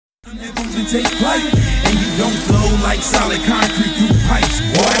And take flight, and you don't flow like solid concrete through pipes.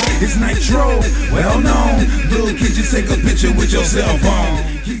 What? It's Nitro, well known. Little kid, just take a picture with your cell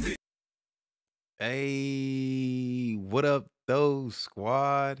phone. Hey, what up, though,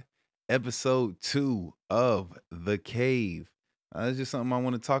 Squaaad? Episode 2 of The Cave. That's just something I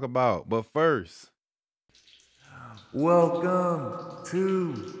want to talk about. But first, welcome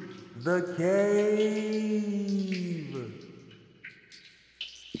to The Cave.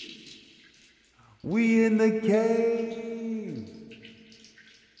 We in the cave.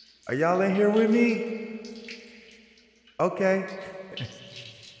 Are y'all in here with me? Okay.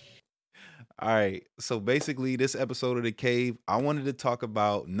 All right. So basically, this episode of The Cave, I wanted to talk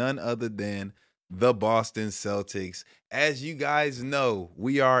about none other than the Boston Celtics. As you guys know,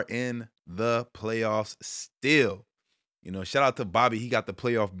 we are in the playoffs still. You know, shout out to Bobby. He got the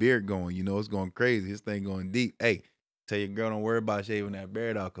playoff beard going. You know, it's going crazy. His thing going deep. Hey, tell your girl, don't worry about shaving that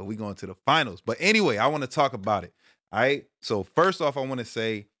beard out because we going to the finals. But anyway, I want to talk about it. All right. So first off, I want to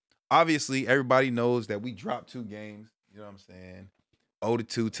say, obviously, everybody knows that we dropped 2 games. You know what I'm saying?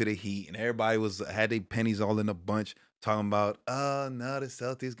 0-2 to the Heat, and everybody had their pennies all in a bunch talking about, oh, no, the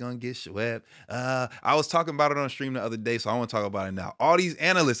Celtics gonna get swept. I was talking about it on stream the other day, so I want to talk about it now. All these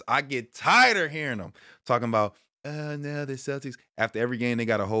analysts, I get tired of hearing them talking about, no, the Celtics. After every game, they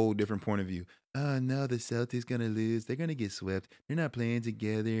got a whole different point of view. No, the Celtics gonna lose. They're gonna get swept. They're not playing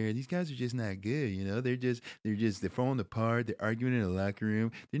together. These guys are just not good. You know, they're falling apart. They're arguing in the locker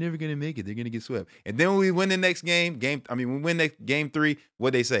room. They're never gonna make it. They're gonna get swept. And then when we win the next game, we win next game 3.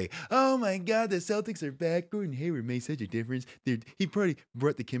 What they say? Oh my God, the Celtics are back. Gordon Hayward made such a difference. He probably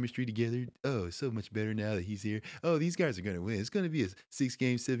brought the chemistry together. Oh, so much better now that he's here. Oh, these guys are gonna win. It's gonna be a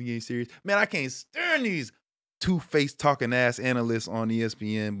 6-game, 7-game series. Man, I can't stand these two-faced talking ass analysts on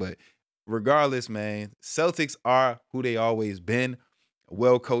ESPN, but regardless, man, Celtics are who they always been.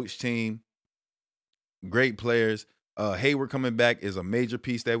 Well-coached team, great players. Hayward coming back is a major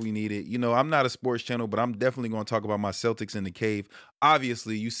piece that we needed. You know, I'm not a sports channel, but I'm definitely going to talk about my Celtics in the cave.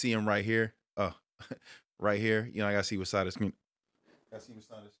 Obviously, you see him right here. Right here. You know, I got to see what side of the screen. Got to see what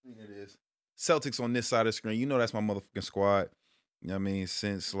side of the screen it is. Celtics on this side of the screen. You know that's my motherfucking squad. You know what I mean?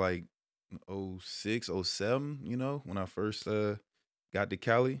 Since like 06, 07, you know, when I first got to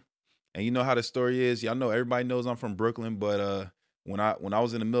Cali. And you know how the story is. Y'all know, everybody knows I'm from Brooklyn, but when I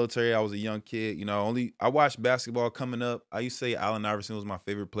was in the military, I was a young kid. You know, I watched basketball coming up. I used to say Allen Iverson was my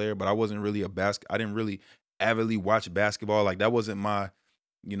favorite player, but I wasn't really I didn't really avidly watch basketball. Like that wasn't my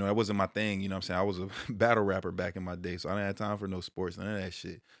thing. You know what I'm saying? I was a battle rapper back in my day, so I didn't have time for no sports, none of that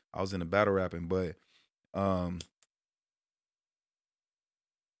shit. I was into battle rapping, but oh,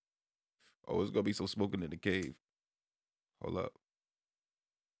 it's gonna be some smoking in the cave. Hold up.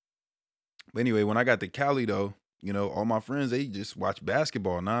 But anyway, when I got to Cali, though, you know, all my friends, they just watch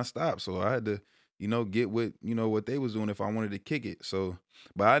basketball nonstop. So I had to, you know, get with, you know, what they was doing if I wanted to kick it. So,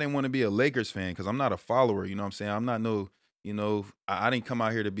 but I didn't want to be a Lakers fan because I'm not a follower. You know what I'm saying? I'm not no, you know, I didn't come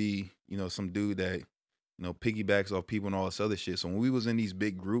out here to be, you know, some dude that, you know, piggybacks off people and all this other shit. So when we was in these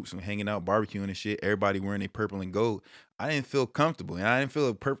big groups and hanging out, barbecuing and shit, everybody wearing their purple and gold, I didn't feel comfortable. And I didn't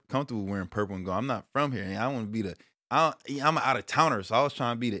feel comfortable wearing purple and gold. I'm not from here. And I want to be I'm an out-of-towner, so I was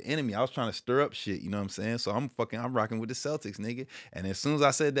trying to be the enemy. I was trying to stir up shit, you know what I'm saying? So I'm rocking with the Celtics, nigga. And as soon as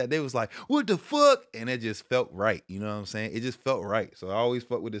I said that, they was like, what the fuck? And it just felt right, you know what I'm saying? It just felt right. So I always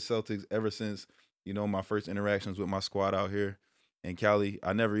fucked with the Celtics ever since, you know, my first interactions with my squad out here in Cali.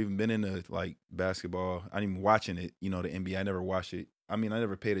 I never even been into, like, basketball. I didn't even watching it, you know, the NBA. I never watched it. I mean, I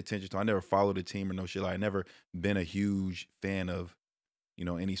never paid attention to it. I never followed the team or no shit. Like, I never been a huge fan of, you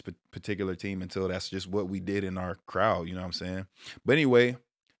know, any particular team until that's just what we did in our crowd, you know what I'm saying? But anyway,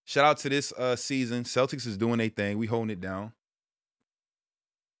 shout out to this season. Celtics is doing their thing. We holding it down.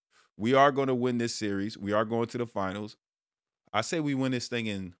 We are going to win this series. We are going to the finals. I say we win this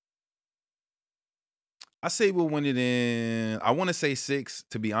thing I say we'll win it in, I want to say 6.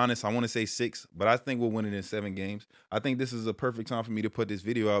 To be honest, I want to say 6, but I think we'll win it in 7 games. I think this is a perfect time for me to put this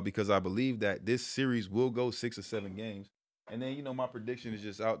video out because I believe that this series will go 6 or 7 games. And then, you know, my prediction is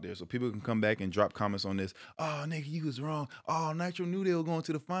just out there. So people can come back and drop comments on this. Oh, nigga, you was wrong. Oh, Nitro knew they were going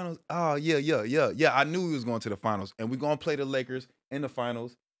to the finals. Oh, yeah. I knew we was going to the finals. And we're going to play the Lakers in the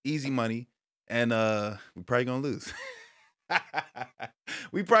finals. Easy money. And we're probably going to lose.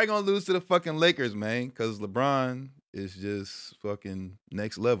 We probably going to lose to the fucking Lakers, man. Because LeBron is just fucking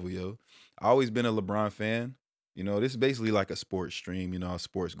next level, yo. I always been a LeBron fan. You know, this is basically like a sports stream, you know,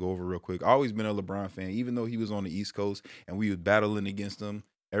 sports go over real quick. I always been a LeBron fan, even though he was on the East Coast and we was battling against him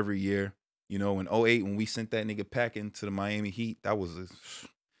every year. You know, in 08, when we sent that nigga packing to the Miami Heat, that was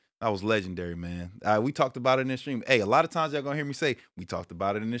That was legendary, man. We talked about it in the stream. Hey, a lot of times y'all gonna hear me say we talked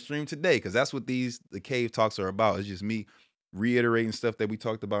about it in the stream today, because that's what the cave talks are about. It's just me reiterating stuff that we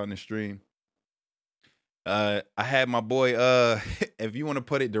talked about in the stream. I had my boy, if you want to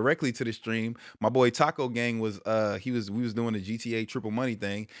put it directly to the stream, my boy Taco Gang was we was doing the GTA triple money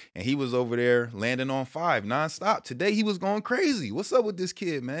thing, and he was over there landing on 5 nonstop. Today he was going crazy. What's up with this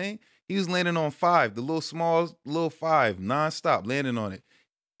kid, man? He was landing on 5, the little 5 nonstop, landing on it.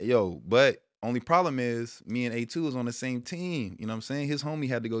 Yo, but only problem is me and A2 was on the same team. You know what I'm saying? His homie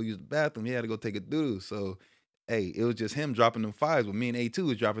had to go use the bathroom. He had to go take a doo. So, hey, it was just him dropping them 5s, but me and A2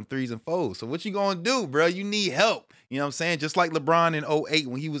 was dropping 3s and 4s. So what you gonna do, bro? You need help. You know what I'm saying? Just like LeBron in 08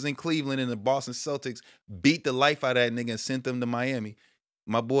 when he was in Cleveland and the Boston Celtics beat the life out of that nigga and sent them to Miami.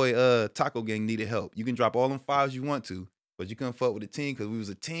 My boy Taco Gang needed help. You can drop all them 5s you want to, but you couldn't fuck with the team because we was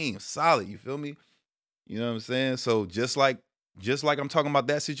a team. Solid, you feel me? You know what I'm saying? So just like I'm talking about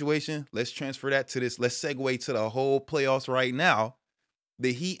that situation, let's transfer that to this. Let's segue to the whole playoffs right now.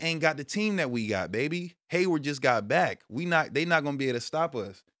 The Heat ain't got the team that we got, baby. Hayward just got back. They not gonna be able to stop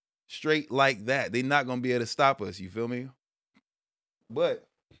us. Straight like that. They not gonna be able to stop us. You feel me? But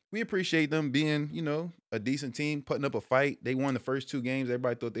we appreciate them being, you know, a decent team, putting up a fight. They won the first 2 games.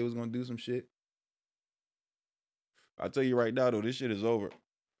 Everybody thought they was gonna do some shit. I'll tell you right now, though, this shit is over.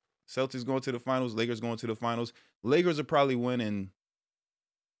 Celtics going to the finals, Lakers going to the finals. Lakers are probably winning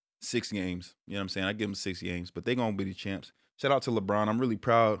 6 games. You know what I'm saying? I give them 6 games, but they're going to be the champs. Shout out to LeBron. I'm really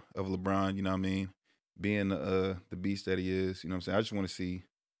proud of LeBron, you know what I mean? Being the beast that he is. You know what I'm saying? I just want to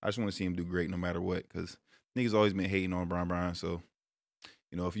see him do great no matter what, because niggas always been hating on Bron. So,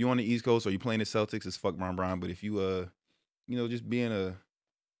 you know, if you on the East Coast or you playing the Celtics, it's fuck Bron. But if you, you know, just being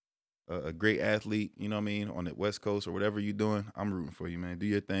a great athlete, you know what I mean, on the West Coast or whatever you're doing, I'm rooting for you, man. Do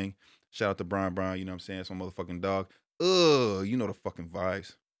your thing. Shout out to Bron, you know what I'm saying? It's my motherfucking dog. You know the fucking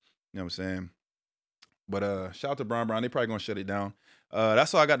vibes. You know what I'm saying? But shout out to Bron. They probably gonna shut it down.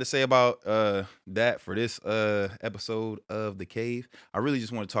 That's all I got to say about that for this episode of The Cave. I really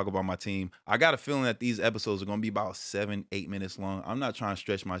just want to talk about my team. I got a feeling that these episodes are gonna be about 7-8 minutes long. I'm not trying to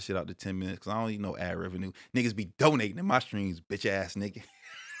stretch my shit out to 10 minutes because I don't need no ad revenue. Niggas be donating in my streams, bitch ass nigga.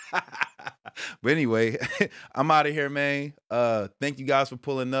 But anyway, I'm out of here, man. Thank you guys for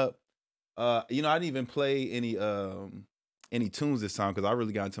pulling up. You know, I didn't even play any tunes this time because I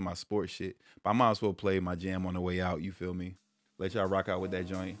really got into my sports shit. But I might as well play my jam on the way out. You feel me? Let y'all rock out with that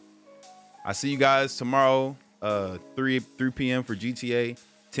joint. I see you guys tomorrow, 3 p.m. for GTA,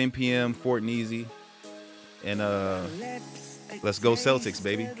 10 p.m. Fort Neasy, and let's go Celtics,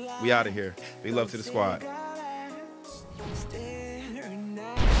 baby. We out of here. Big love to the squad.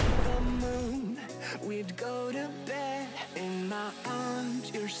 We'd go to bed in my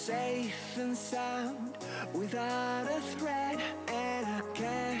arms. You're safe and sound without a threat, and I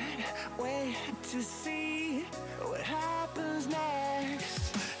can't wait to see what happens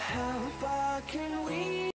next. How far can